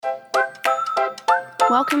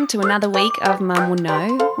Welcome to another week of Mum Will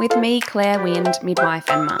Know with me, Claire Wind, midwife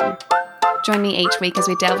and mum. Join me each week as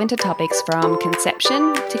we delve into topics from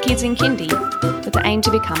conception to kids in kindy with the aim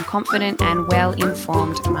to become confident and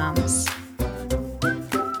well-informed mums.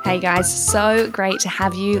 Hey guys, so great to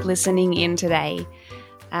have you listening in today.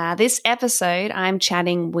 This episode, I'm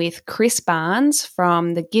chatting with Chris Barnes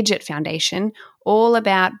from the Gidget Foundation all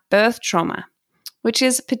about birth trauma, which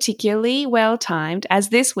is particularly well-timed as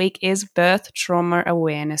this week is Birth Trauma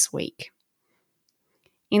Awareness Week.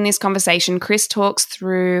 In this conversation, Chris talks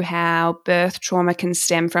through how birth trauma can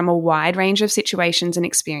stem from a wide range of situations and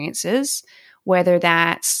experiences, whether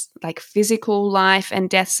that's like physical life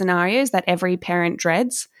and death scenarios that every parent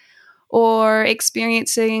dreads, or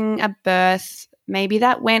experiencing a birth maybe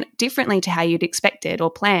that went differently to how you'd expected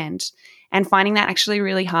or planned, and finding that actually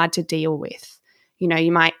really hard to deal with. You know,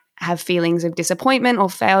 you might have feelings of disappointment or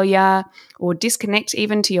failure or disconnect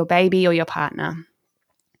even to your baby or your partner.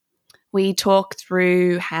 We talk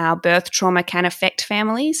through how birth trauma can affect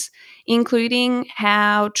families, including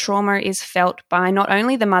how trauma is felt by not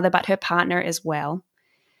only the mother but her partner as well.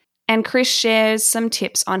 And Chris shares some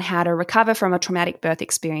tips on how to recover from a traumatic birth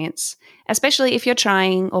experience, especially if you're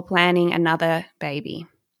trying or planning another baby.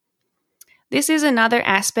 This is another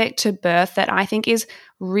aspect to birth that I think is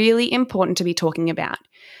really important to be talking about,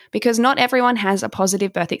 because not everyone has a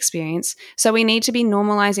positive birth experience, so we need to be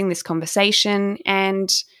normalizing this conversation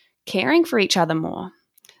and caring for each other more.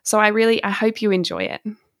 So I hope you enjoy it.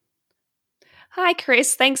 Hi,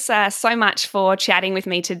 Chris. Thanks so much for chatting with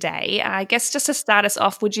me today. I guess just to start us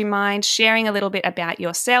off, would you mind sharing a little bit about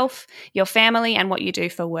yourself, your family, and what you do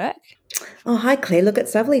for work? Oh, hi, Claire. Look,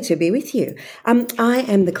 it's lovely to be with you. I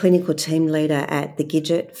am the clinical team leader at the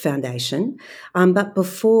Gidget Foundation. But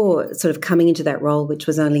before sort of coming into that role, which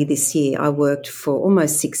was only this year, I worked for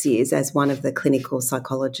almost 6 years as one of the clinical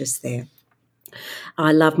psychologists there.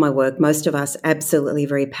 I love my work. Most of us absolutely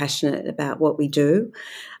very passionate about what we do.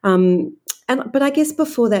 But I guess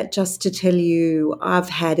before that, just to tell you, I've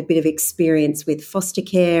had a bit of experience with foster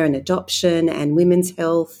care and adoption and women's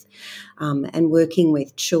health, and working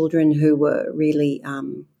with children who were really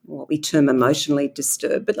what we term emotionally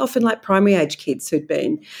disturbed, but often like primary age kids who'd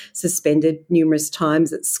been suspended numerous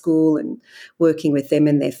times at school, and working with them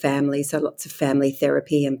and their families. So lots of family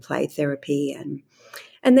therapy and play therapy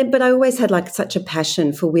but I always had like such a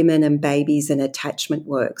passion for women and babies and attachment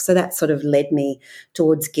work. So that sort of led me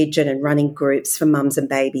towards Gidget and running groups for mums and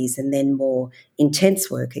babies, and then more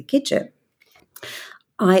intense work at Gidget.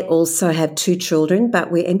 I also have 2 children,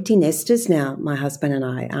 but we're empty nesters now, my husband and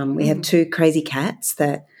I. We have 2 crazy cats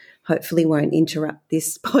that hopefully won't interrupt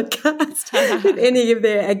this podcast with any of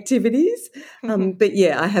their activities. But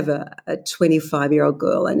yeah, I have a 25-year-old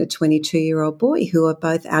girl and a 22-year-old boy who are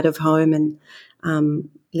both out of home and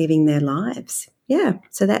living their lives. Yeah,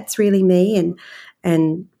 so that's really me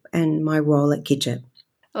and my role at Gidget.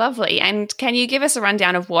 Lovely. And can you give us a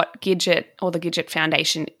rundown of what Gidget or the Gidget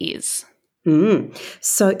Foundation is?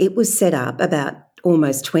 So it was set up about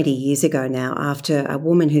almost 20 years ago now, after a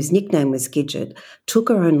woman whose nickname was Gidget took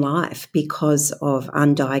her own life because of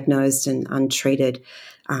undiagnosed and untreated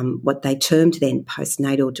what they termed then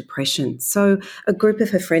postnatal depression. So a group of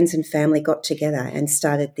her friends and family got together and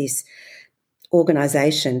started this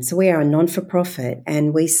organisation. So we are a non-for-profit,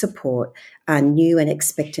 and we support new and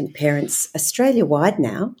expectant parents Australia-wide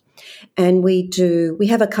now. And we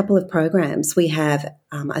have a couple of programs. We have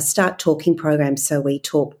a Start Talking program, so we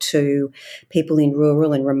talk to people in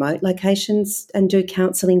rural and remote locations and do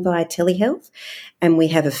counselling via telehealth. And we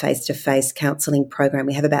have a face-to-face counselling program.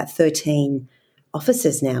 We have about 13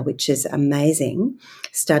 offices now, which is amazing,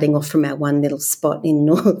 starting off from our one little spot in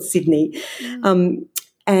North Sydney.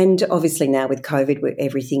 And obviously now with COVID, where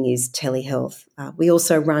everything is telehealth. We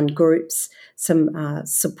also run groups, some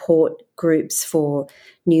support groups for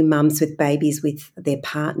new mums with babies with their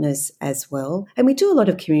partners as well. And we do a lot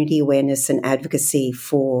of community awareness and advocacy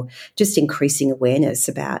for just increasing awareness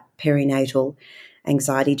about perinatal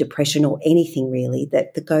anxiety, depression, or anything really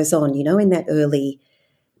that goes on, you know, in that early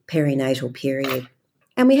perinatal period.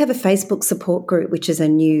 And we have a Facebook support group, which is a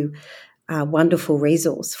new wonderful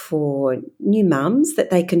resource for new mums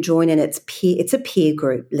that they can join, and it's a peer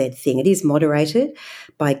group led thing. It is moderated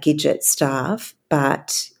by Gidget staff,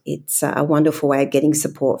 but it's a wonderful way of getting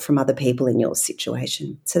support from other people in your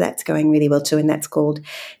situation. So that's going really well too, and that's called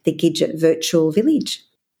the Gidget Virtual Village.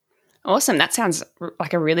 Awesome. That sounds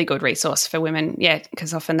like a really good resource for women,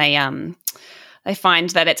 because often they find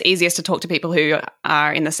that it's easiest to talk to people who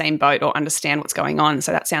are in the same boat or understand what's going on.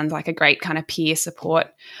 So that sounds like a great kind of peer support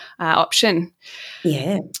option.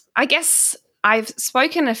 Yeah. I guess I've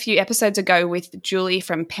spoken a few episodes ago with Julie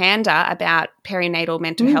from Panda about perinatal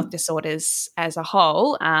mental health disorders as a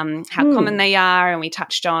whole, how common they are, and we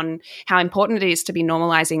touched on how important it is to be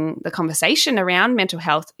normalising the conversation around mental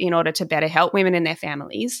health in order to better help women and their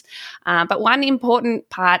families. But one important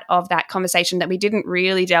part of that conversation that we didn't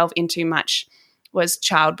really delve into much was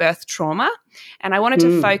childbirth trauma. And I wanted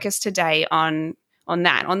to focus today on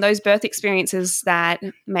that, on those birth experiences that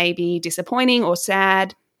may be disappointing or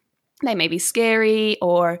sad. They may be scary,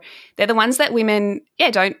 or they're the ones that women,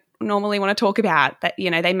 don't normally want to talk about, that,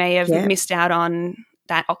 they may have missed out on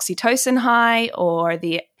that oxytocin high, or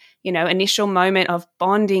the, initial moment of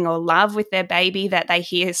bonding or love with their baby that they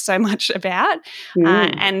hear so much about. They're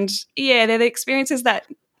the experiences that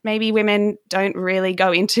maybe women don't really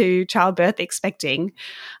go into childbirth expecting.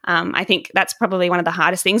 I think that's probably one of the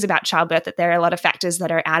hardest things about childbirth, that there are a lot of factors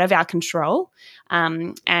that are out of our control.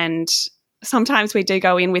 And sometimes we do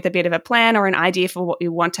go in with a bit of a plan or an idea for what we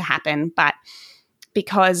want to happen, but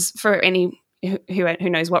because for any who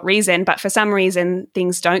knows what reason, but for some reason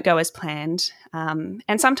things don't go as planned. And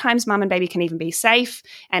sometimes mum and baby can even be safe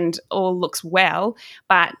and all looks well,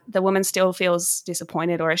 but the woman still feels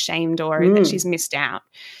disappointed or ashamed or that she's missed out.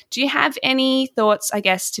 Do you have any thoughts, I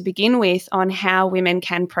guess, to begin with, on how women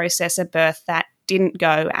can process a birth that didn't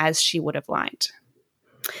go as she would have liked?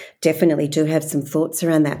 Definitely do have some thoughts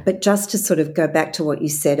around that. But just to sort of go back to what you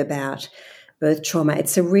said about birth trauma,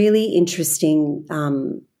 it's a really interesting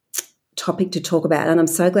topic to talk about, and I'm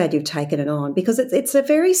so glad you've taken it on, because it's a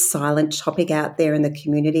very silent topic out there in the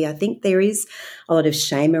community. I think there is a lot of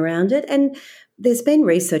shame around it, and there's been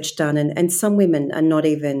research done, and some women are not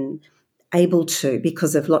even able to,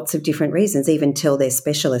 because of lots of different reasons, even tell their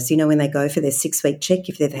specialists, when they go for their 6-week check,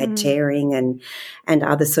 if they've had tearing and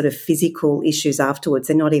other sort of physical issues afterwards,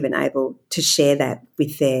 they're not even able to share that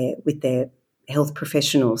with their health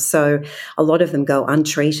professionals. So a lot of them go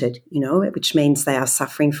untreated, which means they are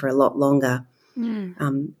suffering for a lot longer,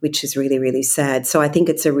 which is really, really sad. So I think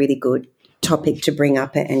it's a really good topic to bring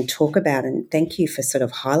up and talk about, and thank you for sort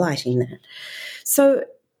of highlighting that. So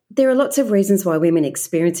there are lots of reasons why women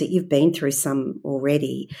experience it. You've been through some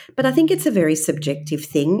already, but I think it's a very subjective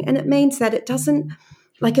thing, and it means that it doesn't,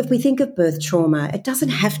 like if we think of birth trauma, it doesn't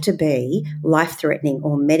have to be life-threatening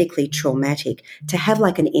or medically traumatic to have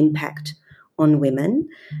like an impact on women.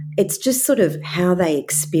 It's just sort of how they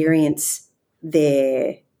experience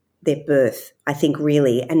their birth, I think,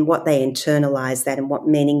 really, and what they internalise that and what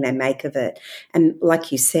meaning they make of it. And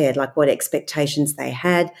like you said, like what expectations they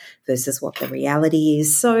had versus what the reality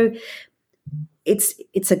is. So it's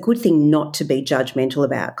a good thing not to be judgmental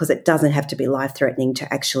about, because it doesn't have to be life-threatening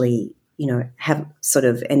to actually, have sort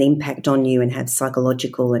of an impact on you and have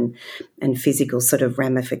psychological and physical sort of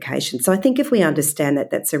ramifications. So I think if we understand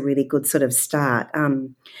that, that's a really good sort of start.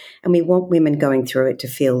 And we want women going through it to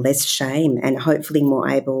feel less shame and hopefully more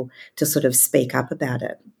able to sort of speak up about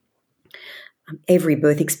it. Every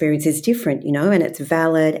birth experience is different, and it's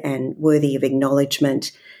valid and worthy of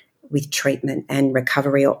acknowledgement with treatment and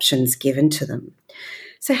recovery options given to them.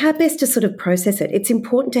 So how best to sort of process it? It's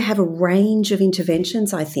important to have a range of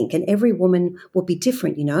interventions, I think, and every woman will be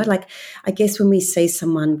different, Like I guess when we see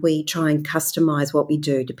someone, we try and customise what we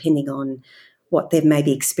do depending on what they've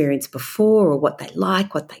maybe experienced before or what they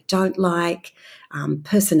like, what they don't like,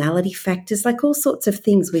 personality factors, like all sorts of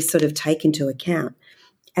things we sort of take into account,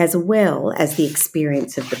 as well as the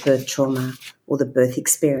experience of the birth trauma or the birth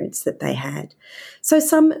experience that they had. So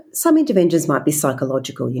some interventions might be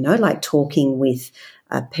psychological, like talking with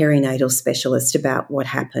a perinatal specialist about what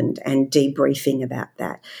happened and debriefing about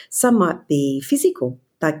that. Some might be physical,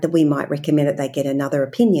 like that we might recommend that they get another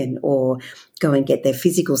opinion or go and get their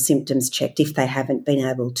physical symptoms checked if they haven't been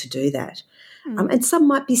able to do that. And some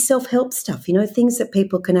might be self-help stuff, things that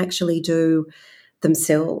people can actually do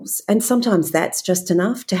themselves. And sometimes that's just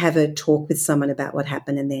enough to have a talk with someone about what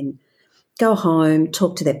happened and then go home,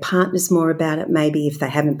 talk to their partners more about it, maybe if they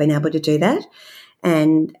haven't been able to do that,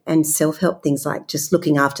 and self-help things like just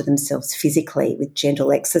looking after themselves physically with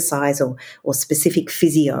gentle exercise or specific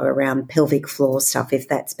physio around pelvic floor stuff if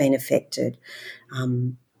that's been affected,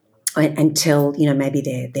 and tell, maybe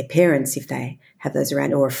their parents if they have those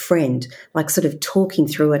around, or a friend, like sort of talking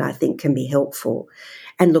through it, I think can be helpful.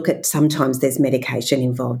 And look at, sometimes there's medication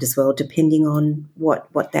involved as well, depending on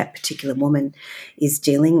what that particular woman is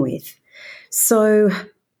dealing with. So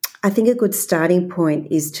I think a good starting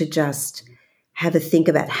point is to just have a think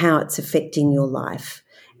about how it's affecting your life.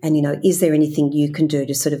 And, is there anything you can do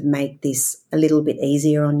to sort of make this a little bit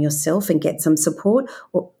easier on yourself and get some support,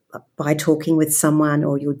 or by talking with someone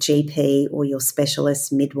or your GP or your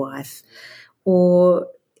specialist midwife, or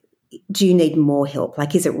do you need more help?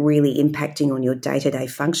 Like, is it really impacting on your day-to-day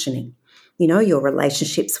functioning? You know, your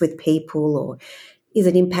relationships with people, or is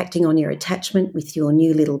it impacting on your attachment with your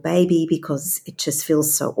new little baby because it just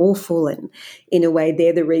feels so awful? And in a way,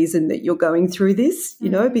 they're the reason that you're going through this, you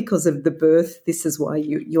know, because of the birth. This is why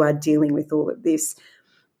you are dealing with all of this.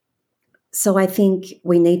 So I think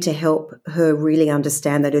we need to help her really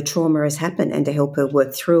understand that her trauma has happened and to help her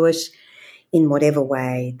work through it in whatever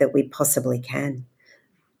way that we possibly can.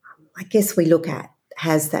 I guess we look at,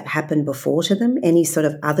 has that happened before to them? Any sort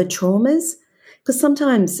of other traumas? Because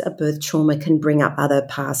sometimes a birth trauma can bring up other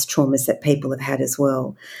past traumas that people have had as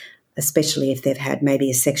well, especially if they've had maybe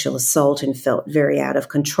a sexual assault and felt very out of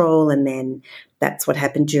control, and then that's what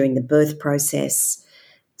happened during the birth process.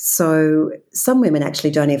 So some women actually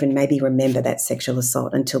don't even maybe remember that sexual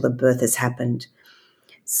assault until the birth has happened.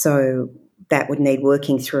 So that would need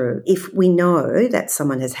working through. If we know that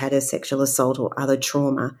someone has had a sexual assault or other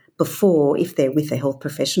trauma before, if they're with a health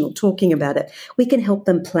professional talking about it, we can help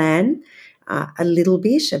them plan a little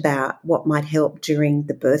bit about what might help during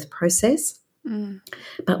the birth process.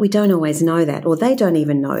 But we don't always know that, or they don't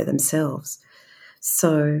even know themselves.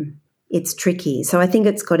 So it's tricky. So I think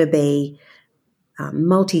it's got to be a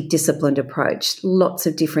multidisciplined approach, lots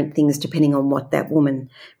of different things depending on what that woman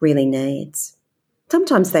really needs.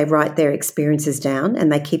 Sometimes they write their experiences down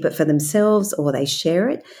and they keep it for themselves, or they share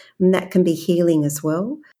it, and that can be healing as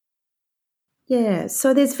well. Yeah,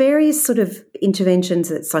 so there's various sort of interventions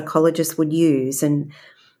that psychologists would use, and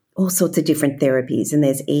all sorts of different therapies. And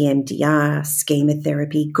there's EMDR, schema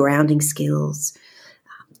therapy, grounding skills,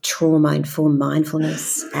 trauma-informed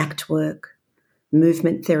mindfulness, ACT work,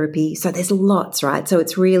 movement therapy. So there's lots, right? So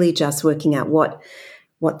it's really just working out what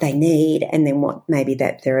they need, and then what maybe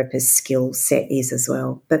that therapist's skill set is as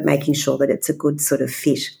well, but making sure that it's a good sort of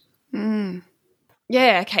fit.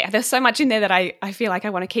 Yeah, okay. There's so much in there that I feel like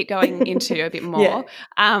I want to keep going into a bit more.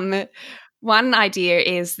 Yeah. One idea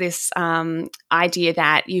is this idea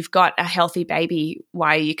that you've got a healthy baby,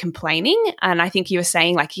 why are you complaining? And I think you were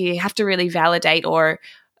saying, like, you have to really validate or,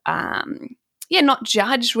 not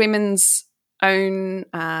judge women's own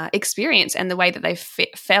experience and the way that they've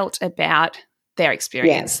felt about their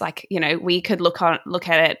experience. Yeah. Like, you know, we could look at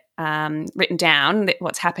it written down,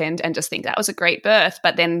 what's happened, and just think that was a great birth,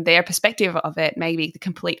 but then their perspective of it may be the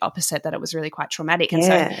complete opposite, that it was really quite traumatic. And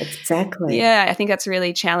exactly. Yeah, I think that's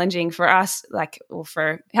really challenging for us, or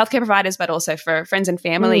for healthcare providers, but also for friends and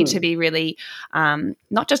family to be really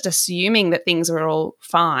not just assuming that things are all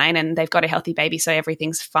fine and they've got a healthy baby, so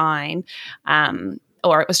everything's fine.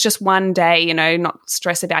 Or it was just one day, you know, not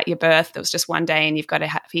stress about your birth. It was just one day and you've got a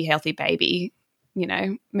happy, healthy baby, you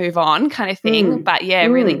know, move on kind of thing. But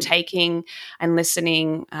really taking and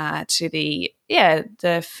listening to the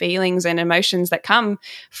feelings and emotions that come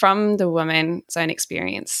from the woman's own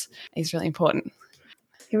experience is really important.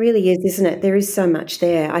 It really is, isn't it? There is so much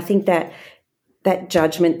there. I think that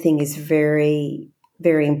judgment thing is very,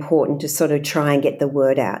 very important to sort of try and get the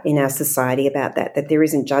word out in our society about that there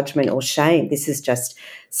isn't judgment or shame. This is just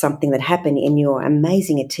something that happened in your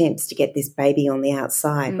amazing attempts to get this baby on the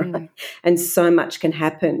outside, right? And so much can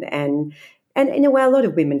happen. And in a way, a lot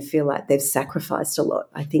of women feel like they've sacrificed a lot,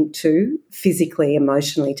 I think, too, physically,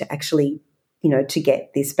 emotionally, to actually, you know, to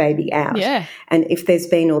get this baby out. Yeah. And if there's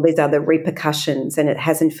been all these other repercussions and it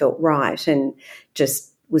hasn't felt right and just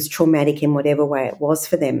was traumatic in whatever way it was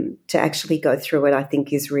for them, to actually go through it, I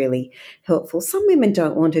think is really helpful. Some women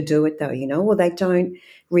don't want to do it though, you know, or they don't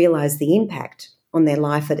realise the impact on their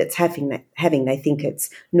life that it's having. They think it's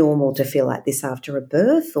normal to feel like this after a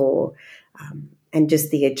birth, or and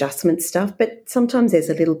just the adjustment stuff. But sometimes there's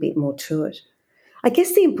a little bit more to it. I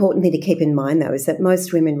guess the important thing to keep in mind though is that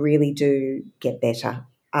most women really do get better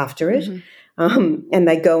after it. And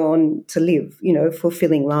they go on to live, you know,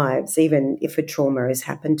 fulfilling lives, even if a trauma has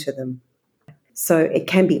happened to them. So it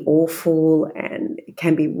can be awful and it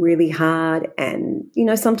can be really hard, and, you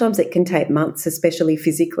know, sometimes it can take months, especially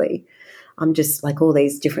physically. I'm just like, all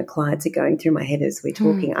these different clients are going through my head as we're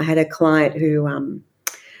talking. I had a client who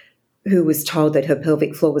was told that her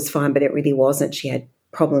pelvic floor was fine, but it really wasn't. She had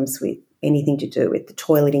problems with anything to do with the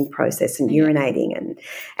toileting process and urinating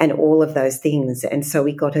and all of those things. And so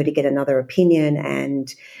we got her to get another opinion,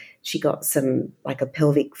 and she got some, like, a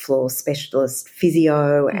pelvic floor specialist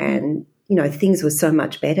physio, and, you know, things were so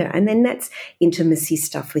much better. And then that's intimacy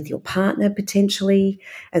stuff with your partner potentially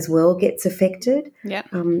as well gets affected. Yeah.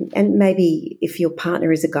 And maybe if your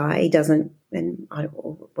partner is a guy, he doesn't, and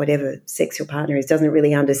whatever sex your partner is, doesn't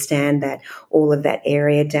really understand that all of that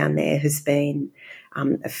area down there has been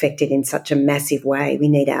affected in such a massive way. We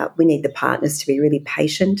need the partners to be really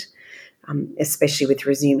patient, especially with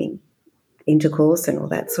resuming intercourse and all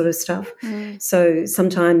that sort of stuff. So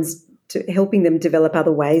sometimes helping them develop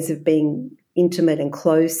other ways of being intimate and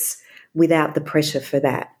close without the pressure for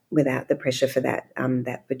that,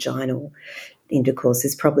 that vaginal intercourse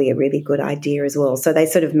is probably a really good idea as well. So they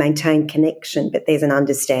sort of maintain connection, but there's an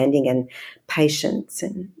understanding and patience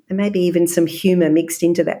and maybe even some humour mixed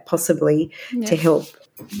into that possibly to help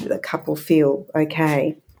the couple feel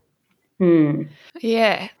okay.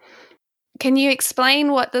 Yeah. Can you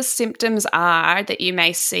explain what the symptoms are that you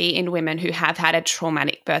may see in women who have had a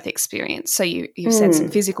traumatic birth experience? So you've said some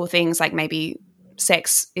physical things like maybe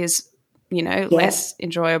sex is, less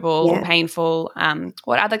enjoyable or painful.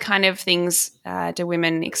 What other kind of things do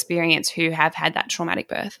women experience who have had that traumatic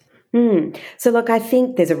birth? So, look, I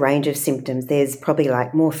think there's a range of symptoms. There's probably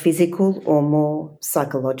like more physical or more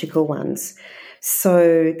psychological ones.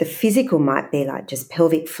 So the physical might be like just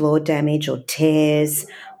pelvic floor damage or tears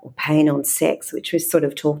or pain on sex, which we've sort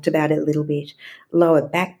of talked about a little bit, lower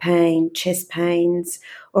back pain, chest pains,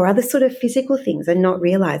 or other sort of physical things and not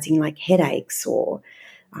realising like headaches or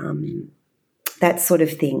that sort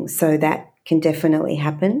of thing. So that can definitely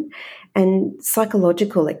happen. And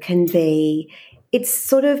psychological, it's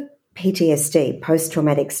sort of PTSD,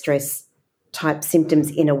 post-traumatic stress type symptoms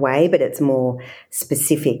in a way, but it's more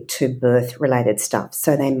specific to birth-related stuff.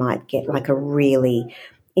 So they might get like a really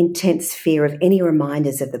intense fear of any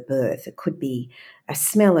reminders of the birth. It could be a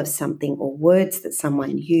smell of something or words that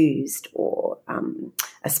someone used or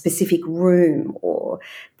a specific room, or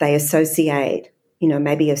they associate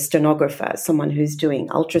maybe a stenographer, someone who's doing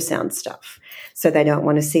ultrasound stuff. So they don't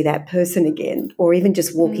want to see that person again. Or even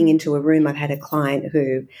just walking into a room. I've had a client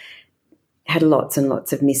who had lots and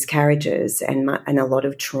lots of miscarriages and a lot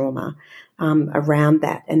of trauma around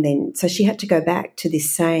that. And then so she had to go back to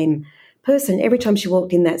this same person. Every time she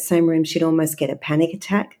walked in that same room, she'd almost get a panic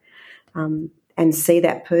attack and see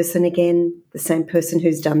that person again, the same person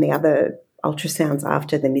who's done the other ultrasounds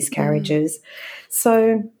after the miscarriages.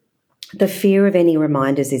 So the fear of any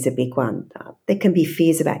reminders is a big one. There can be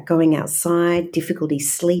fears about going outside, difficulty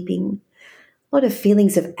sleeping, a lot of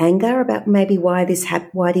feelings of anger about maybe why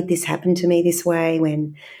did this happen to me this way,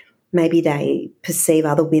 when maybe they perceive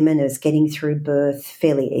other women as getting through birth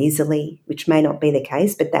fairly easily, which may not be the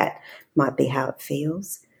case, but that might be how it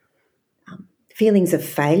feels. Feelings of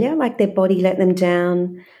failure, like their body let them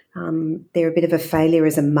down, they're a bit of a failure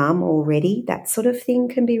as a mum already, that sort of thing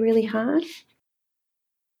can be really hard.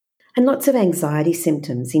 And lots of anxiety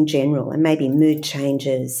symptoms in general, and maybe mood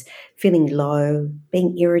changes, feeling low,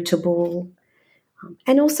 being irritable,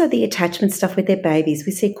 and also the attachment stuff with their babies.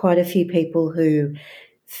 We see quite a few people who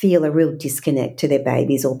feel a real disconnect to their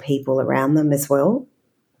babies or people around them as well.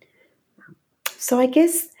 So I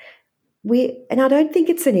guess I don't think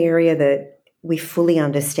it's an area that we fully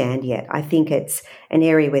understand yet. I think it's an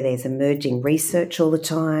area where there's emerging research all the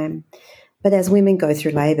time. But as women go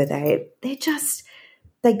through labour, they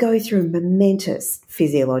go through momentous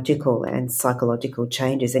physiological and psychological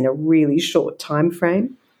changes in a really short time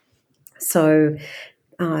frame. So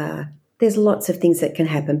there's lots of things that can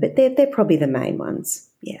happen, but they're probably the main ones,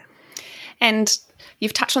 yeah. And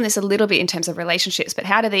you've touched on this a little bit in terms of relationships, but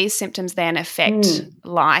how do these symptoms then affect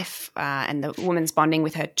life and the woman's bonding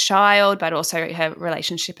with her child, but also her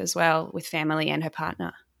relationship as well with family and her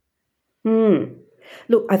partner?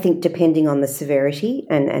 Look, I think depending on the severity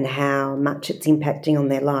and how much it's impacting on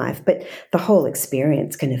their life, but the whole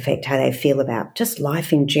experience can affect how they feel about just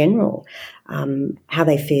life in general, how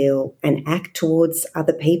they feel and act towards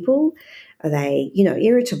other people. Are they,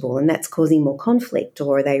 irritable and that's causing more conflict,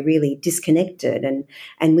 or are they really disconnected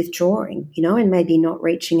and withdrawing, and maybe not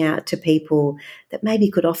reaching out to people that maybe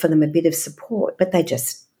could offer them a bit of support, but they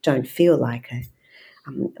just don't feel like it.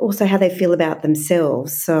 Also how they feel about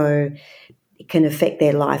themselves. So it can affect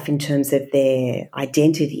their life in terms of their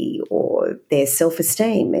identity or their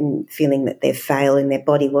self-esteem and feeling that they've failed and their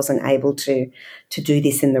body wasn't able to do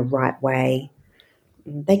this in the right way.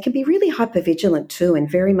 They can be really hypervigilant too and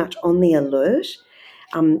very much on the alert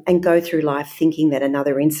and go through life thinking that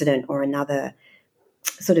another incident or another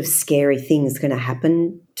sort of scary thing is going to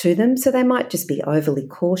happen to them. So they might just be overly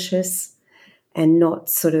cautious and not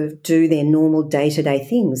sort of do their normal day-to-day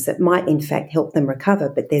things that might in fact help them recover,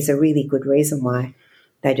 but there's a really good reason why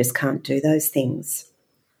they just can't do those things.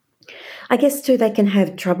 I guess too they can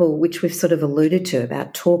have trouble, which we've sort of alluded to,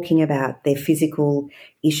 about talking about their physical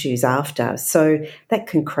issues after. So that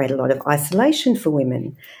can create a lot of isolation for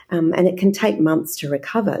women and it can take months to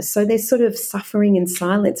recover. So they're sort of suffering in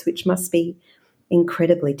silence, which must be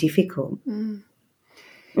incredibly difficult.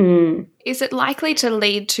 Is it likely to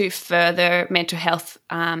lead to further mental health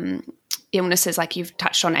illnesses, like you've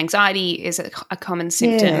touched on, anxiety is a common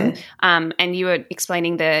symptom. And you were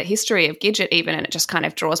explaining the history of Gidget even, and it just kind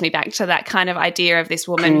of draws me back to that kind of idea of this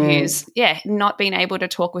woman who's, not been able to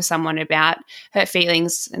talk with someone about her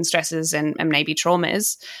feelings and stresses and maybe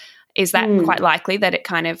traumas. Is that quite likely that it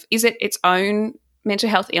kind of, is it its own mental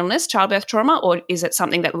health illness, childbirth trauma, or is it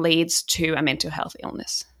something that leads to a mental health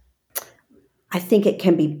illness? I think it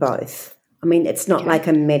can be both. I mean, it's not like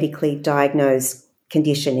a medically diagnosed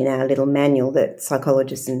condition in our little manual that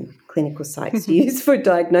psychologists and clinical psychs use for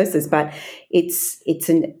diagnosis, but it's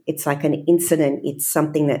like an incident. It's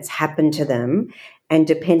something that's happened to them, and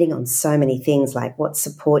depending on so many things like what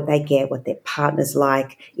support they get, what their partner's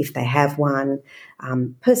like, if they have one,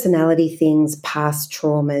 personality things, past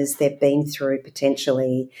traumas they've been through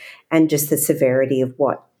potentially, and just the severity of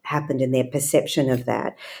what happened and their perception of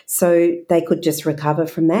that. So they could just recover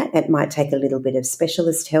from that. It might take a little bit of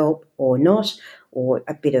specialist help or not, or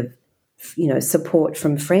a bit of, support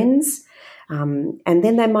from friends. And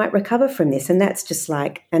then they might recover from this. And that's just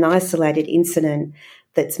like an isolated incident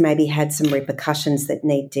that's maybe had some repercussions that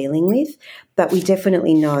need dealing with. But we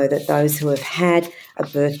definitely know that those who have had a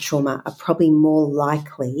birth trauma are probably more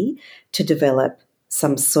likely to develop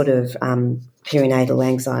some sort of perinatal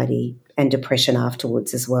anxiety and depression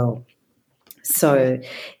afterwards as well. So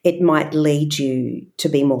it might lead you to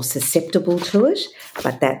be more susceptible to it,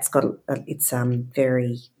 but it's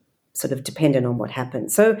very sort of dependent on what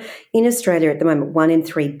happens. So in Australia at the moment, 1 in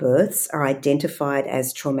 3 births are identified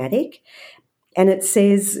as traumatic. And it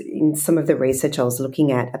says in some of the research I was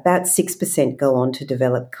looking at, about 6% go on to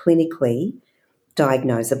develop clinically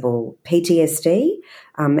diagnosable PTSD.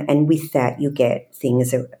 And with that, you get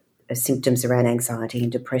things symptoms around anxiety and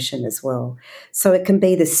depression as well. So it can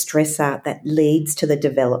be the stressor that leads to the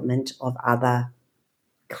development of other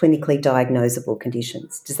clinically diagnosable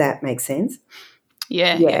conditions. Does that make sense?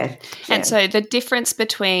 Yeah. And so the difference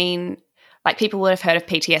between, like, people would have heard of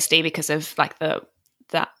PTSD because of like the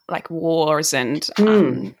like wars and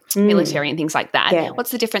military and things like that. Yeah.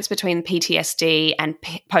 What's the difference between PTSD and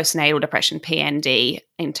postnatal depression, PND,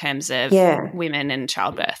 in terms of women and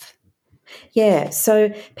childbirth? Yeah, so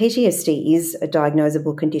PTSD is a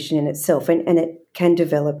diagnosable condition in itself, and it can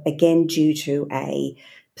develop, again, due to a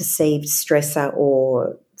perceived stressor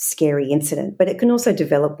or scary incident. But it can also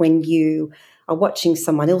develop when you are watching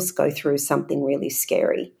someone else go through something really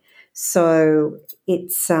scary. So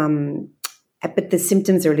it's but the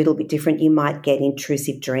symptoms are a little bit different. You might get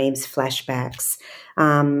intrusive dreams, flashbacks,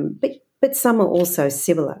 but some are also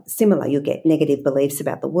similar. You'll get negative beliefs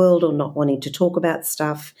about the world or not wanting to talk about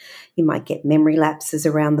stuff. You might get memory lapses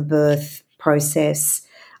around the birth process,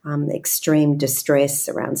 extreme distress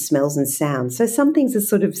around smells and sounds. So some things are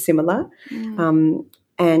sort of similar,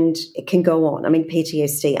 and it can go on. I mean,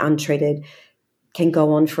 PTSD untreated can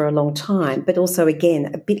go on for a long time, but also,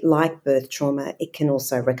 again, a bit like birth trauma, it can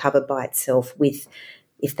also recover by itself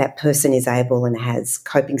if that person is able and has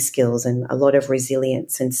coping skills and a lot of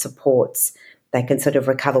resilience and supports, they can sort of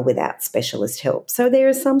recover without specialist help. So there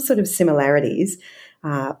are some sort of similarities,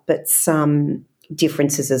 but some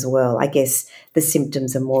differences as well. I guess the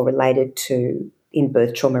symptoms are more related to, in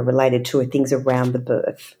birth trauma, related to things around the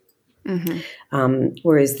birth.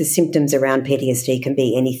 Whereas the symptoms around PTSD can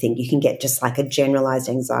be anything. You can get just like a generalised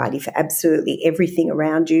anxiety for absolutely everything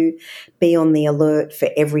around you, be on the alert for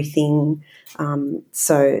everything.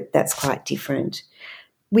 So that's quite different.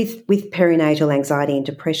 With perinatal anxiety and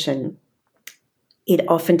depression, it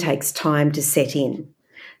often takes time to set in.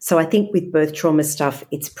 So I think with birth trauma stuff,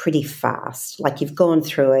 it's pretty fast. Like, you've gone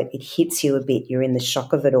through it, it hits you a bit, you're in the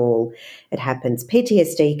shock of it all, it happens.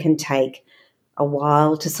 PTSD can take a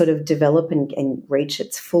while to sort of develop and reach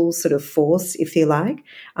its full sort of force, if you like.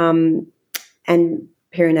 And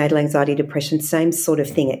perinatal anxiety, depression, same sort of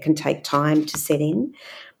thing. It can take time to set in.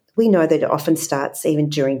 We know that it often starts even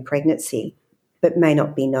during pregnancy, but may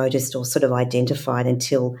not be noticed or sort of identified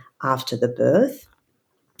until after the birth.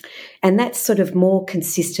 And that's sort of more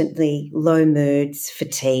consistently low moods,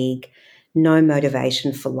 fatigue, no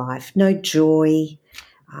motivation for life, no joy,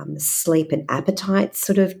 sleep and appetite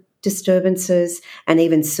sort of disturbances, and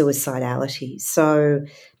even suicidality. So,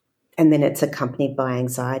 and then it's accompanied by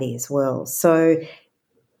anxiety as well. So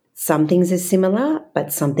some things are similar,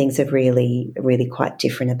 but some things are really, really quite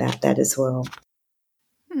different about that as well.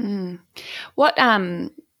 What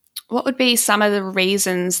would be some of the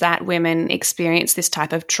reasons that women experience this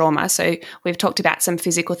type of trauma? So we've talked about some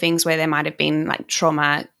physical things where there might have been like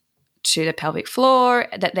trauma to the pelvic floor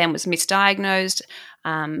that then was misdiagnosed.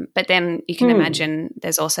 But then you can imagine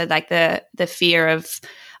there's also like the fear of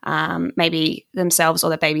maybe themselves or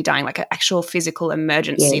the baby dying, like an actual physical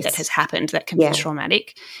emergency that has happened that can be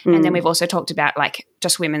traumatic. And then we've also talked about like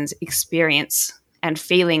just women's experience and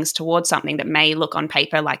feelings towards something that may look on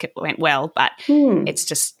paper like it went well, but it's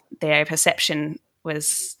just their perception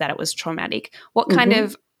was that it was traumatic. What kind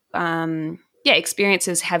of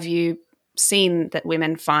experiences have you seen that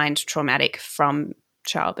women find traumatic from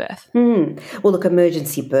childbirth? Well, look,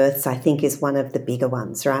 emergency births I think is one of the bigger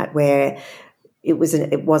ones, right, where it was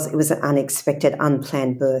an unexpected,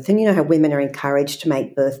 unplanned birth. And you know how women are encouraged to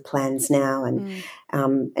make birth plans now,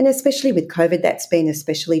 and especially with COVID, that's been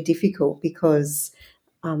especially difficult because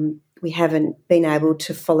we haven't been able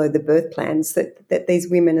to follow the birth plans that these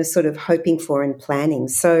women are sort of hoping for and planning.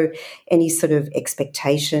 So any sort of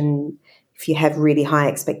expectation, if you have really high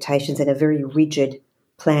expectations and a very rigid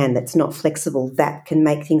plan that's not flexible, that can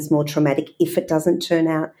make things more traumatic if it doesn't turn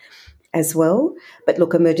out as well. But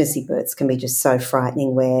look, emergency births can be just so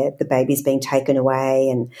frightening, where the baby's being taken away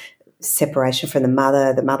and separation from the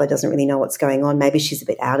mother doesn't really know what's going on. Maybe she's a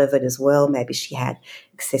bit out of it as well. Maybe she had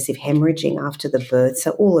excessive hemorrhaging after the birth.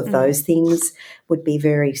 So all of those things would be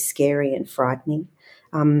very scary and frightening.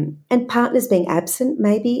 And partners being absent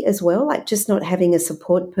maybe as well, like just not having a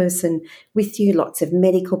support person with you, lots of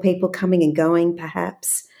medical people coming and going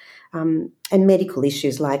perhaps, and medical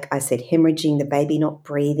issues like I said, hemorrhaging, the baby not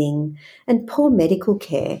breathing, and poor medical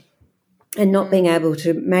care, and not being able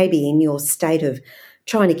to, maybe in your state of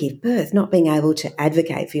trying to give birth, not being able to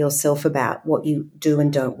advocate for yourself about what you do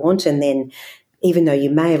and don't want, and then even though you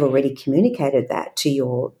may have already communicated that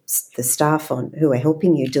to the staff who are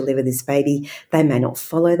helping you deliver this baby, they may not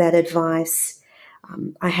follow that advice.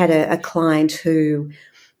 I had a client who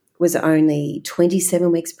was only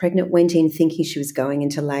 27 weeks pregnant, went in thinking she was going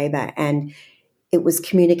into labour, and it was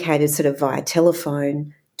communicated sort of via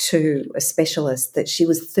telephone to a specialist that she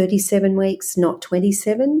was 37 weeks, not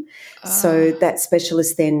 27. So that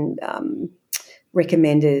specialist then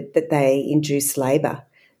recommended that they induce labour.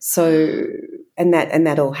 So and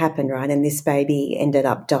that all happened, right? And this baby ended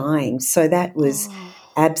up dying. So that was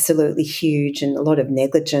absolutely huge, and a lot of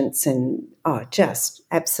negligence, and just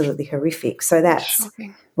absolutely horrific. So that's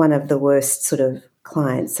shocking. One of the worst sort of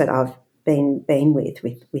clients that I've been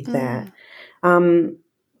with that.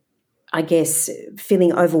 I guess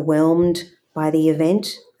feeling overwhelmed by the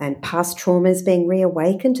event and past traumas being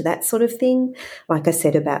reawakened, that sort of thing. Like I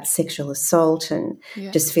said about sexual assault and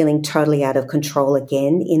just feeling totally out of control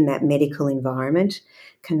again in that medical environment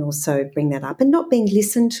can also bring that up. And not being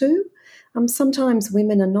listened to. Sometimes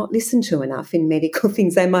women are not listened to enough in medical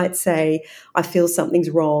things. They might say, I feel something's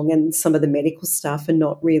wrong, and some of the medical staff are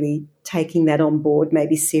not really taking that on board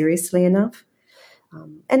maybe seriously enough.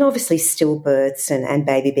 And obviously stillbirths and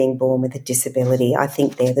baby being born with a disability, I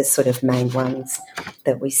think they're the sort of main ones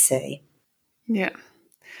that we see. Yeah.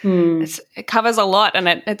 It covers a lot, and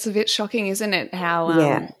it's a bit shocking, isn't it, how,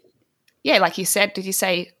 like you said, did you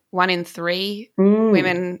say 1 in 3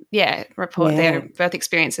 women, report their birth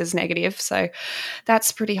experience as negative. So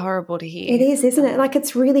that's pretty horrible to hear. It is, isn't it? Like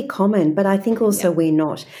it's really common, but I think also we're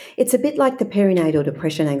not. It's a bit like the perinatal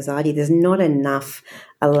depression, anxiety. There's not enough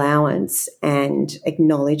allowance and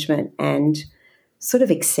acknowledgement and sort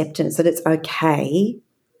of acceptance that it's okay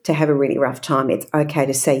to have a really rough time. It's okay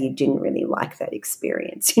to say you didn't really like that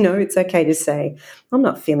experience. You know, it's okay to say, I'm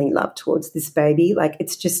not feeling love towards this baby. Like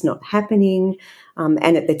it's just not happening.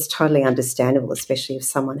 And it's totally understandable, especially if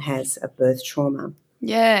someone has a birth trauma.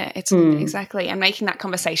 Yeah, it's exactly. And making that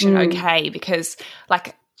conversation okay, because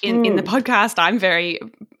like in the podcast, I'm very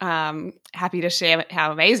happy to share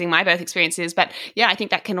how amazing my birth experience is. But yeah, I think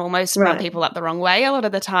that can almost rub people up the wrong way a lot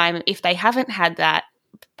of the time if they haven't had that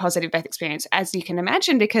positive birth experience, as you can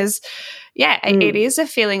imagine, because it is a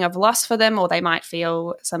feeling of loss for them, or they might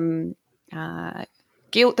feel some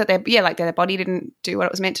guilt that their body didn't do what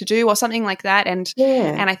it was meant to do or something like that. And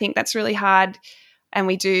I think that's really hard. And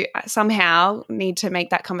we do somehow need to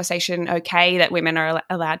make that conversation okay, that women are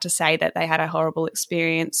allowed to say that they had a horrible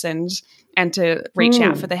experience and to reach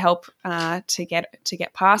out for the help to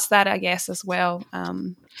get past that, I guess, as well.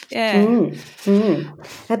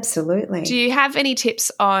 Absolutely. Do you have any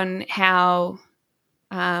tips on how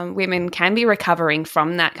women can be recovering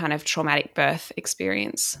from that kind of traumatic birth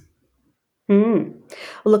experience? Well,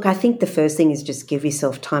 look, I think the first thing is just give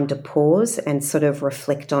yourself time to pause and sort of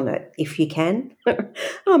reflect on it if you can,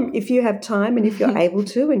 if you have time and if you're able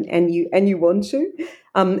to and you want to,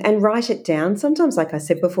 and write it down. Sometimes, like I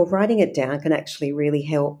said before, writing it down can actually really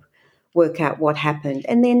help work out what happened.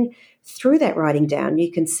 And then through that writing down,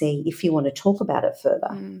 you can see if you want to talk about it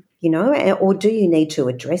further, or do you need to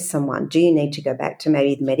address someone? Do you need to go back to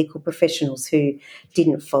maybe the medical professionals who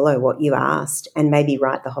didn't follow what you asked and maybe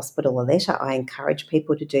write the hospital a letter? I encourage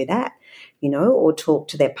people to do that, or talk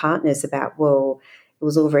to their partners about, well, it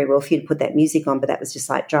was all very well for you to put that music on, but that was just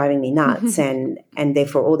like driving me nuts and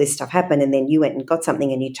therefore all this stuff happened, and then you went and got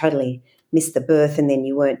something and you totally missed the birth and then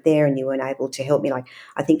you weren't there and you weren't able to help me. Like,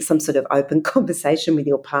 I think some sort of open conversation with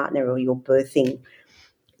your partner or your birthing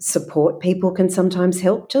support people can sometimes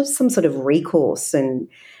help, just some sort of recourse and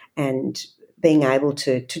being able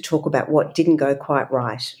to talk about what didn't go quite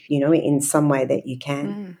right, in some way that you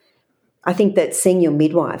can. I think that seeing your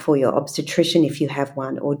midwife or your obstetrician, if you have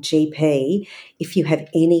one, or GP, if you have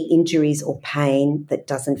any injuries or pain that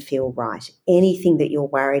doesn't feel right, anything that you're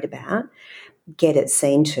worried about, get it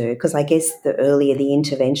seen to, because I guess the earlier the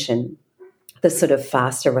intervention, the sort of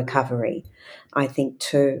faster recovery, I think,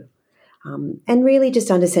 too. And really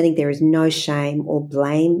just understanding there is no shame or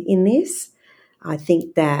blame in this. I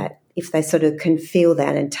think that if they sort of can feel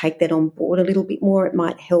that and take that on board a little bit more, it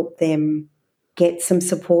might help them get some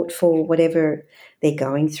support for whatever they're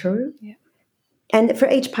going through. Yeah. And for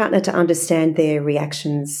each partner to understand their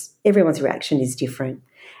reactions, everyone's reaction is different,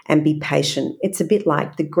 and be patient. It's a bit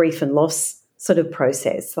like the grief and loss sort of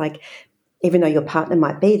process. Like, even though your partner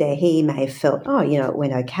might be there, he may have felt, it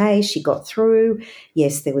went okay, she got through.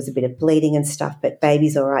 Yes, there was a bit of bleeding and stuff, but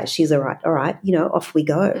baby's all right, she's all right, off we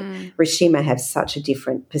go. Whereas she may have such a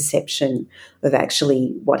different perception of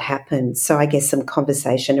actually what happened. So I guess some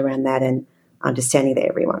conversation around that and understanding that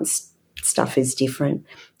everyone's stuff is different.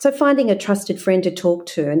 So finding a trusted friend to talk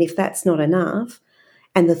to, and if that's not enough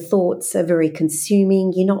and the thoughts are very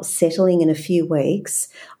consuming, you're not settling in a few weeks,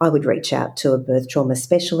 I would reach out to a birth trauma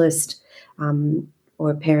specialist or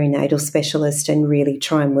a perinatal specialist and really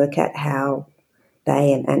try and work out how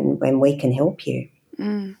they and we can help you.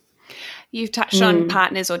 You've touched on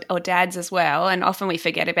partners or dads as well, and often we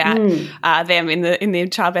forget about them in the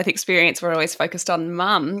childbirth experience. We're always focused on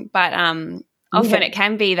mum, but often it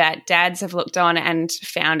can be that dads have looked on and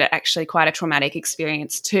found it actually quite a traumatic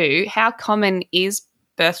experience too. How common is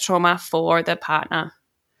birth trauma for the partner?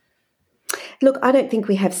 Look, I don't think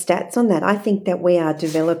we have stats on that. I think that we are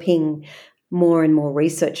developing more and more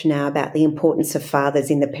research now about the importance of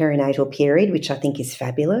fathers in the perinatal period, which I think is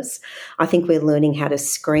fabulous. I think we're learning how to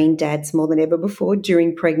screen dads more than ever before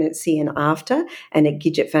during pregnancy and after, and at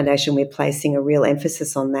Gidget Foundation we're placing a real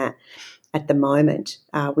emphasis on that at the moment.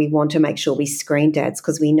 We want to make sure we screen dads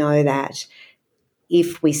because we know that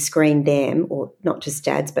if we screen them, or not just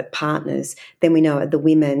dads but partners, then we know the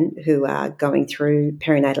women who are going through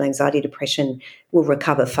perinatal anxiety depression will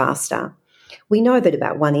recover faster. We know that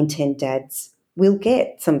about 1 in 10 dads will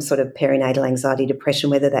get some sort of perinatal anxiety depression,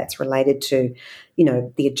 whether that's related to,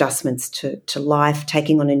 the adjustments to life,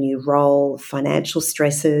 taking on a new role, financial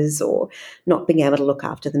stresses, or not being able to look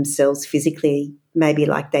after themselves physically, maybe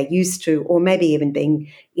like they used to, or maybe even being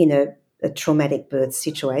in a traumatic birth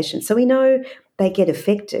situation. So we know they get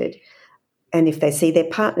affected. And if they see their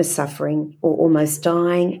partner suffering or almost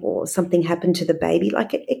dying or something happened to the baby,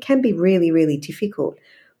 like it can be really, really difficult.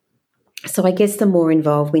 So I guess the more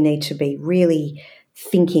involved we need to be really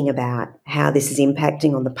thinking about how this is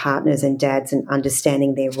impacting on the partners and dads and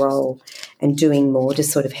understanding their role and doing more to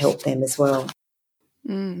sort of help them as well.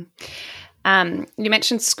 You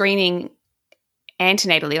mentioned screening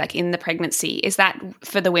antenatally, like in the pregnancy. Is that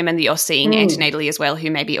for the women that you're seeing antenatally as well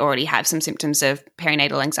who maybe already have some symptoms of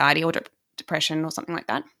perinatal anxiety or depression or something like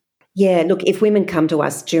that? Yeah, look, if women come to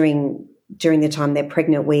us during the time they're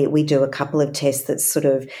pregnant, we do a couple of tests that sort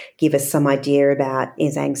of give us some idea about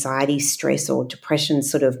is anxiety, stress or depression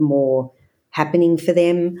sort of more happening for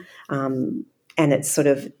them. And there's sort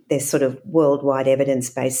of worldwide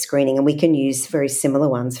evidence-based screening, and we can use very similar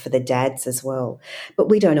ones for the dads as well. But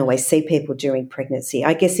we don't always see people during pregnancy.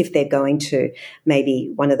 I guess if they're going to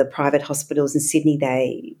maybe one of the private hospitals in Sydney,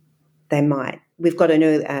 they might. We've got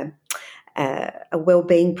a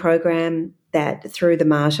wellbeing program that through the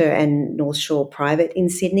Mater and North Shore Private in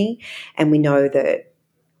Sydney, and we know that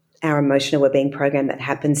our emotional wellbeing program that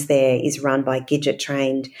happens there is run by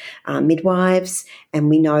Gidget-trained midwives, and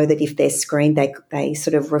we know that if they're screened, they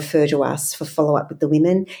sort of refer to us for follow-up with the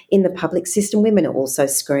women. In the public system, women are also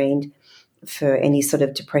screened for any sort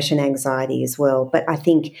of depression, anxiety as well. But I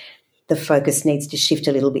think the focus needs to shift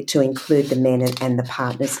a little bit to include the men and the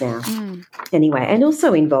partners now. Anyway, and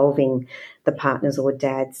also involving the partners or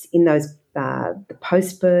dads in those the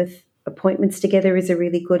post-birth appointments together is a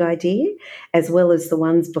really good idea, as well as the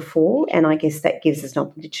ones before. And I guess that gives us an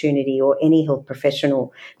opportunity, or any health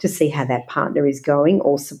professional, to see how that partner is going,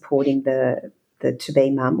 or supporting the to-be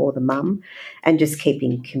mum or the mum, and just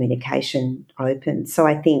keeping communication open. So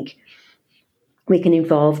I think we can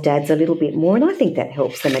involve dads a little bit more, and I think that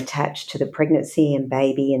helps them attach to the pregnancy and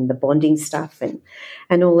baby and the bonding stuff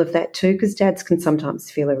and all of that too, because dads can sometimes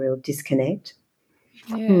feel a real disconnect.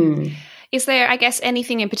 Yeah. Is there, I guess,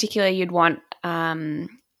 anything in particular you'd want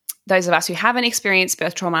those of us who haven't experienced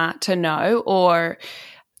birth trauma to know, or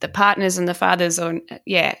the partners and the fathers, or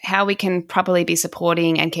how we can properly be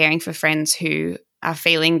supporting and caring for friends who are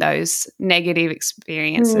feeling those negative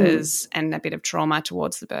experiences and a bit of trauma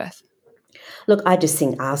towards the birth? Look, I just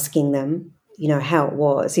think asking them, how it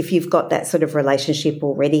was. If you've got that sort of relationship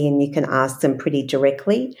already and you can ask them pretty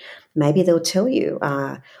directly, maybe they'll tell you,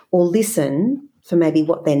 or listen for maybe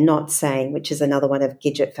what they're not saying, which is another one of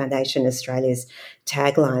Gidget Foundation Australia's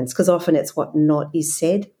taglines, because often it's what not is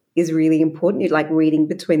said is really important. You're like reading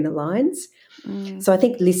between the lines. So I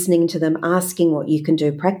think listening to them, asking what you can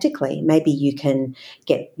do practically. Maybe you can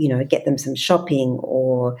get them some shopping,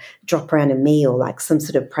 or drop around a meal, like some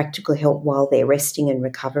sort of practical help while they're resting and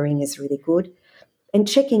recovering is really good. And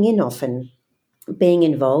checking in often, being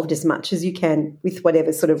involved as much as you can with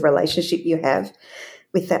whatever sort of relationship you have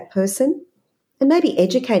with that person. And maybe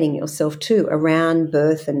educating yourself too around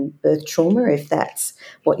birth and birth trauma, if that's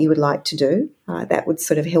what you would like to do. That would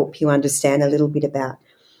sort of help you understand a little bit about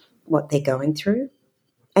what they're going through.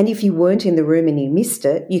 And if you weren't in the room and you missed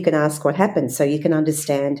it, you can ask what happened, so you can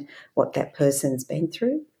understand what that person's been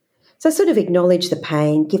through. So sort of acknowledge the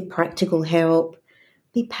pain, give practical help,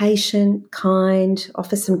 be patient, kind,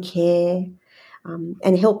 offer some care,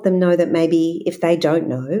 and help them know that maybe if they don't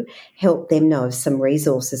know, help them know of some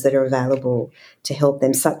resources that are available to help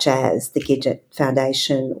them, such as the Gidget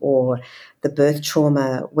Foundation or the Birth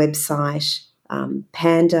Trauma website.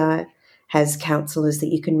 Panda has counsellors that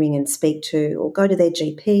you can ring and speak to, or go to their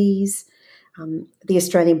GPs. The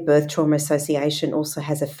Australian Birth Trauma Association also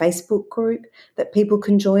has a Facebook group that people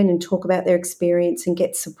can join and talk about their experience and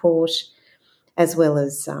get support, as well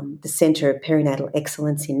as the Centre of Perinatal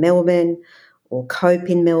Excellence in Melbourne, or COPE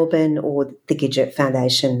in Melbourne, or the Gidget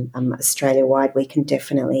Foundation Australia-wide. We can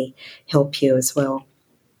definitely help you as well.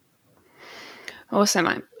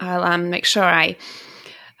 Awesome. I'll make sure I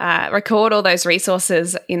record all those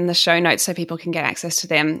resources in the show notes so people can get access to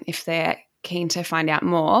them if they're keen to find out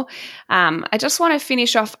more. I just want to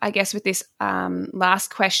finish off, I guess, with this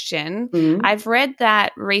last question. I've read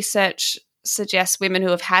that research suggests women who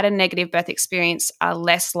have had a negative birth experience are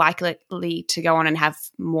less likely to go on and have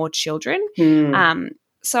more children.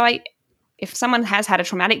 So if someone has had a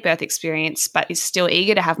traumatic birth experience but is still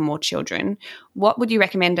eager to have more children, what would you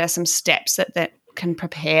recommend are some steps that can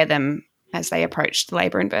prepare them as they approach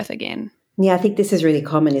labour and birth again? Yeah, I think this is really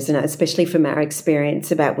common, isn't it? Especially from our experience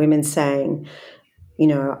about women saying,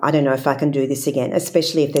 I don't know if I can do this again,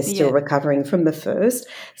 especially if they're still recovering from the first.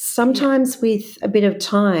 Sometimes with a bit of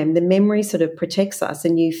time, the memory sort of protects us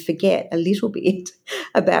and you forget a little bit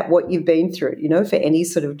about what you've been through, for any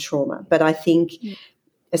sort of trauma. But I think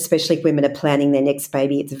especially if women are planning their next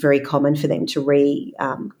baby, it's very common for them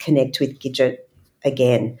to connect with Gidget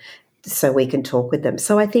again so we can talk with them.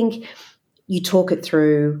 So I think you talk it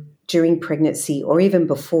through during pregnancy or even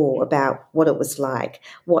before about what it was like,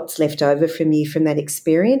 what's left over from you from that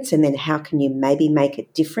experience, and then how can you maybe make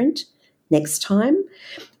it different next time.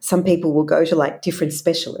 Some people will go to different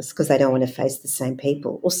specialists because they don't want to face the same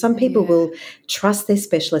people, or some people will trust their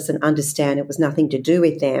specialist and understand it was nothing to do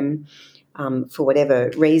with them for whatever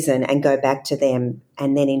reason, and go back to them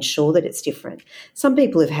and then ensure that it's different. Some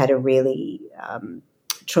people have had a really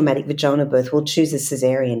traumatic vaginal birth will choose a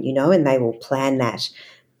cesarean, and they will plan that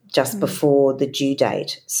just before the due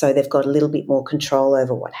date. So they've got a little bit more control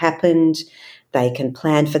over what happened. They can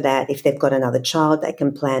plan for that. If they've got another child, they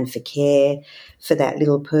can plan for care for that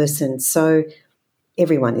little person. So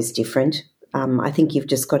everyone is different. I think you've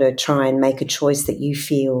just got to try and make a choice that you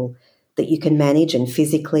feel that you can manage, and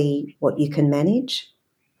physically what you can manage.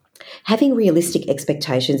 Having realistic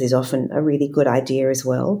expectations is often a really good idea as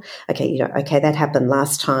well. Okay, that happened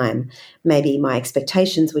last time. Maybe my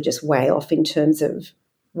expectations were just way off in terms of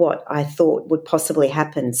what I thought would possibly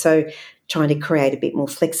happen. So trying to create a bit more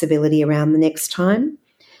flexibility around the next time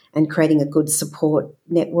and creating a good support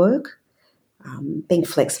network. Being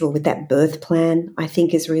flexible with that birth plan, I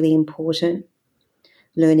think, is really important.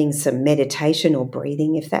 Learning some meditation or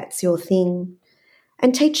breathing if that's your thing.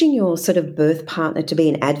 And teaching your sort of birth partner to be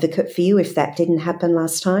an advocate for you if that didn't happen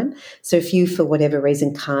last time. So if you, for whatever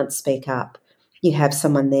reason, can't speak up, you have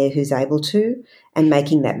someone there who's able to, and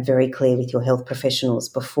making that very clear with your health professionals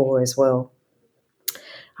before as well.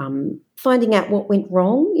 Finding out what went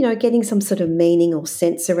wrong, getting some sort of meaning or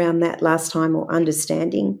sense around that last time or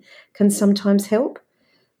understanding can sometimes help.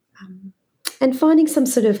 And finding some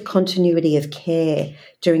sort of continuity of care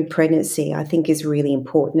during pregnancy, I think, is really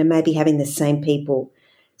important, and maybe having the same people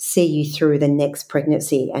see you through the next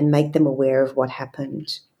pregnancy and make them aware of what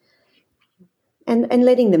happened. And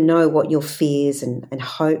letting them know what your fears and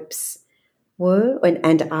hopes were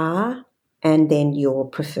and are, and then your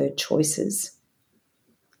preferred choices.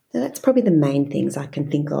 So that's probably the main things I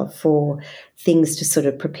can think of for things to sort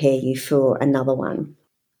of prepare you for another one.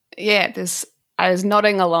 Yeah, I was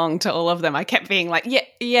nodding along to all of them. I kept being like, yeah.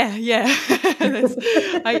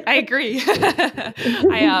 I agree.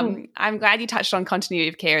 I'm glad you touched on continuity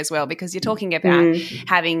of care as well, because you're talking about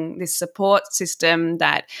having this support system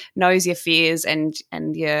that knows your fears and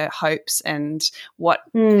your hopes and what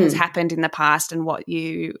has happened in the past and what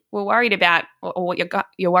you were worried about or what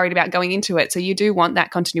you're worried about going into it. So you do want that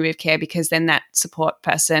continuity of care, because then that support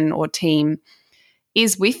person or team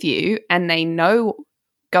is with you and they know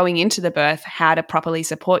going into the birth how to properly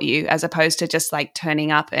support you, as opposed to just like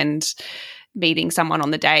turning up and meeting someone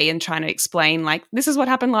on the day and trying to explain like, this is what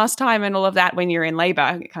happened last time and all of that when you're in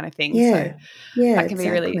labor kind of thing. Yeah. So that can be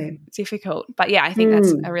really difficult. But yeah, I think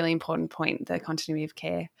that's a really important point, the continuity of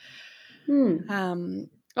care.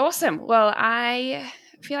 Awesome. Well, I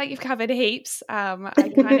feel like you've covered heaps. I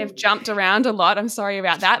kind of jumped around a lot. I'm sorry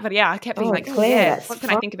about that. But yeah, I kept being like, Claire, what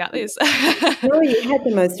can I think about this? No, you had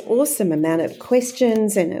the most awesome amount of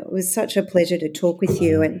questions, and it was such a pleasure to talk with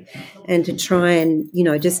you and to try and,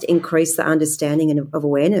 just increase the understanding and of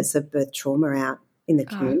awareness of birth trauma out in the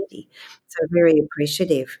community. So very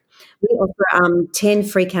appreciative. We offer 10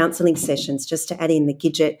 free counselling sessions, just to add in the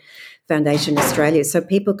Gidget Foundation Australia. So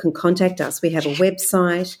people can contact us. We have a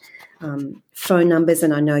website, phone numbers,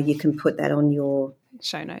 and I know you can put that on your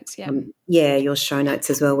show notes, your show notes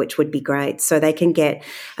as well, which would be great. So they can get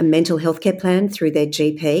a mental health care plan through their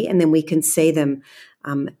GP, and then we can see them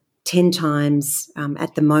 10 times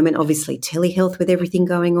at the moment, obviously telehealth with everything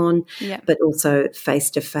going on, but also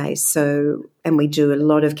face-to-face. So, and we do a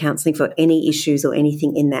lot of counselling for any issues or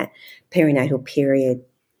anything in that perinatal period,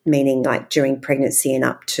 meaning like during pregnancy and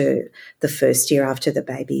up to the first year after the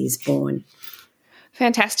baby is born.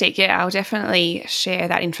 Fantastic. Yeah, I'll definitely share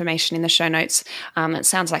that information in the show notes. It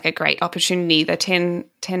sounds like a great opportunity. The 10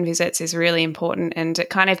 visits is really important, and it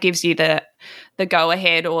kind of gives you the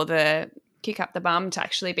go-ahead or the kick up the bum to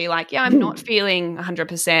actually be like, I'm not feeling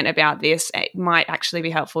 100% about this. It might actually be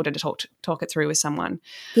helpful to talk it through with someone.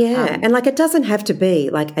 Yeah, and like it doesn't have to be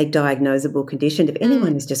like a diagnosable condition. If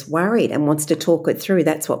anyone is just worried and wants to talk it through,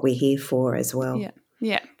 that's what we're here for as well.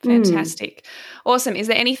 Yeah, fantastic. Awesome. Is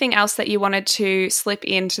there anything else that you wanted to slip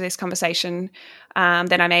into this conversation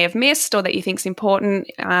that I may have missed or that you think is important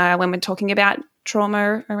when we're talking about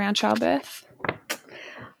trauma around childbirth?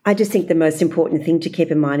 I just think the most important thing to keep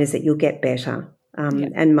in mind is that you'll get better,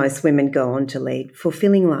 and most women go on to lead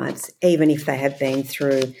fulfilling lives, even if they have been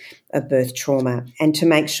through a birth trauma, and to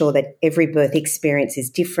make sure that every birth experience is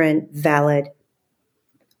different, valid,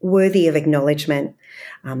 worthy of acknowledgement,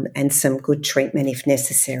 and some good treatment if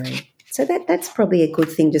necessary. So that's probably a good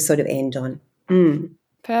thing to sort of end on.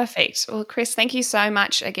 Perfect. Well, Chris, thank you so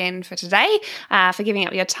much again for today, for giving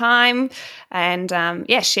up your time and,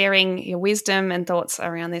 sharing your wisdom and thoughts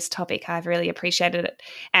around this topic. I've really appreciated it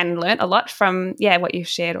and learnt a lot from, what you've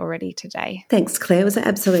shared already today. Thanks, Claire. It was an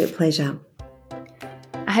absolute pleasure.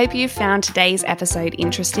 I hope you found today's episode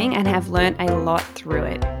interesting and have learnt a lot through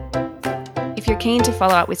it. If you're keen to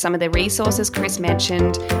follow up with some of the resources Chris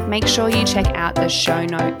mentioned, make sure you check out the show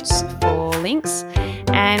notes for links.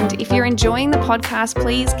 And if you're enjoying the podcast,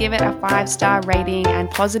 please give it a 5-star rating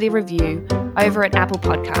and positive review over at Apple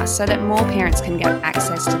Podcasts so that more parents can get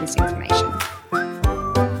access to this information.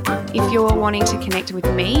 If you're wanting to connect with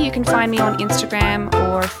me, you can find me on Instagram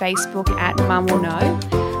or Facebook at Mum Will Know.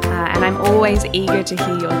 And I'm always eager to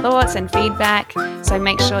hear your thoughts and feedback, so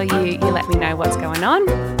make sure you let me know what's going on.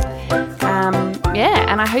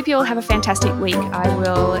 And I hope you all have a fantastic week. I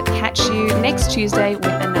will catch you next Tuesday with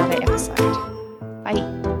another episode.